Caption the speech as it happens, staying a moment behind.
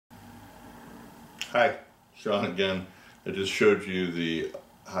Hi, Sean again. I just showed you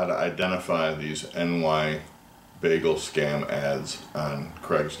how to identify these NY bagel scam ads on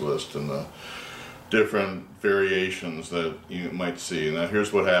Craigslist and the different variations that you might see. Now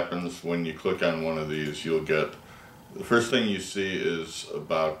here's what happens when you click on one of these. You'll get, the first thing you see is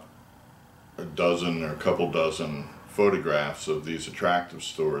about a dozen or a couple dozen photographs of these attractive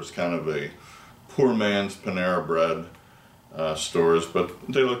stores, kind of a poor man's Panera Bread stores, but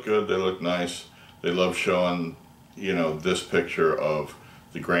they look good, they look nice. They love showing, you know, this picture of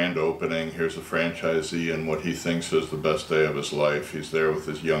the grand opening. Here's a franchisee and what he thinks is the best day of his life. He's there with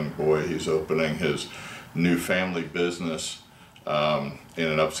his young boy. He's opening his new family business in an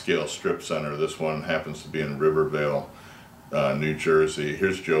upscale strip center. This one happens to be in Rivervale, New Jersey.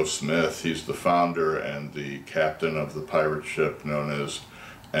 Here's Joe Smith. He's the founder and the captain of the pirate ship known as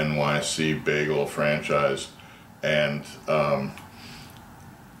NYC Bagel franchise. And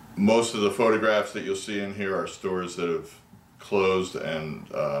most of the photographs that you'll see in here are stores that have closed and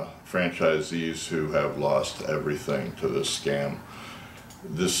franchisees who have lost everything to this scam.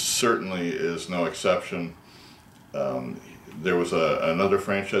 This certainly is no exception. There was another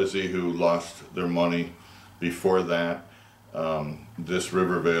franchisee who lost their money before that. This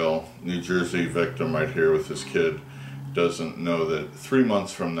Rivervale, New Jersey victim right here with his kid doesn't know that 3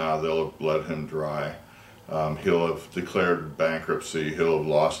 months from now they'll have let him dry. He'll have declared bankruptcy, he'll have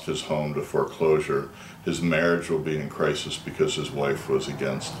lost his home to foreclosure, his marriage will be in crisis because his wife was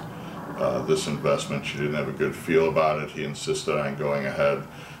against this investment. She didn't have a good feel about it. He insisted on going ahead,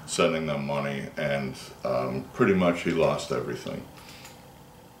 sending them money, and pretty much he lost everything.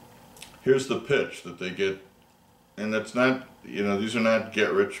 Here's the pitch that they get, and it's not, you know, these are not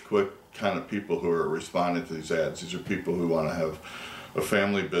get-rich-quick kind of people who are responding to these ads. These are people who want to have a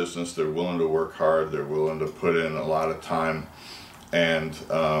family business. They're willing to work hard, they're willing to put in a lot of time, and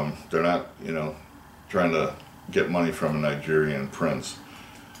they're not, you know, trying to get money from a Nigerian prince.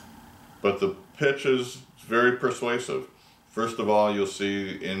 But the pitch is very persuasive. First of all, you'll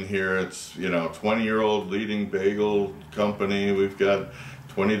see in here it's, you know, 20-year-old leading bagel company. We've got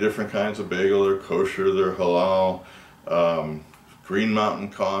 20 different kinds of bagel. They're kosher, they're halal. Green Mountain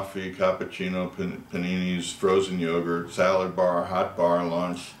coffee, cappuccino, paninis, frozen yogurt, salad bar, hot bar,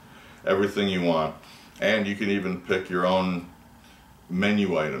 lunch, everything you want. And you can even pick your own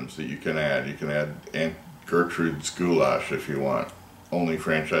menu items that you can add. You can add Aunt Gertrude's goulash if you want. Only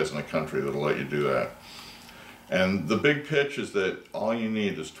franchise in the country that'll let you do that. And the big pitch is that all you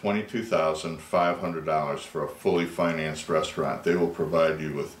need is $22,500 for a fully financed restaurant. They will provide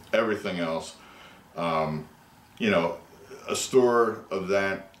you with everything else. You know, a store of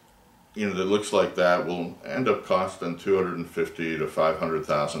that, you know, that looks like that will end up costing $250,000 to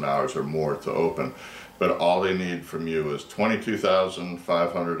 $500,000 or more to open. But all they need from you is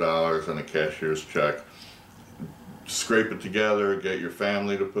 $22,500 and a cashier's check. Scrape it together, get your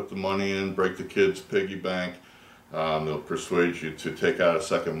family to put the money in, break the kids' piggy bank. They'll persuade you to take out a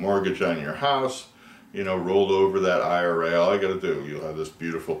second mortgage on your house, you know, roll over that IRA. All you got to do, you'll have this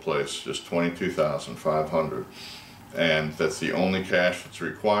beautiful place, just $22,500. And that's the only cash that's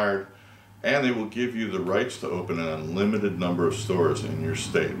required, and they will give you the rights to open an unlimited number of stores in your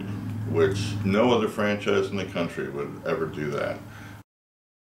state, which no other franchise in the country would ever do that.